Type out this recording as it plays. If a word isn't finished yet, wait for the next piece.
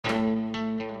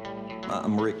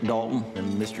I'm Rick Dalton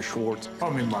and Mr. Schwartz.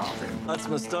 Call me Marvin. That's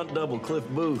my stunt double, Cliff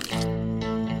Booth.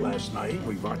 Last night,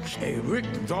 we watched a Rick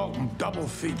Dalton double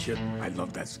feature. I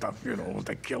love that stuff, you know,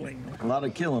 the killing. A lot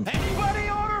of killing. Anybody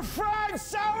order fried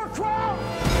sauerkraut?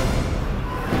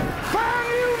 Burn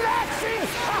you Nazis!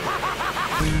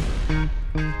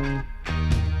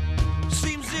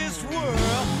 Seems this world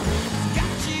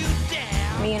got you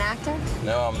down. Are you an actor?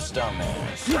 No, I'm a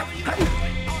stuntman.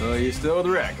 So you still with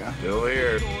Rick, huh? Still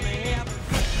here.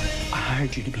 I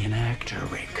hired you to be an actor,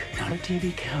 Rick, not a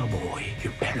TV cowboy.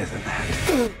 You're better than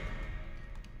that.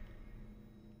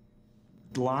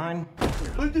 Line?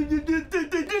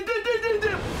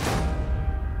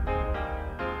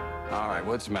 All right,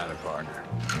 what's the matter, partner?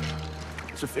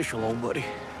 It's official, old buddy.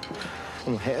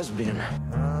 Well, has been.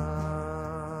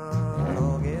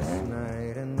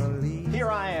 Here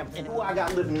I am, and who I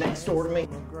got living next door to me?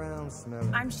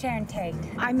 I'm Sharon Tate.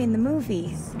 I'm in the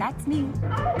movies. That's me.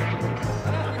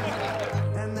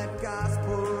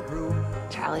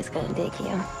 Charlie's gonna dig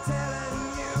you.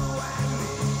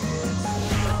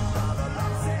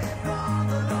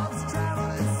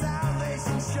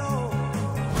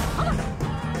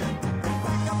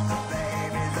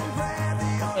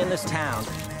 In this town,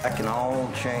 that can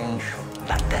all change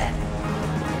like that.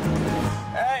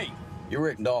 Hey, you're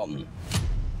Rick Dalton.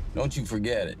 Don't you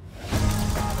forget it.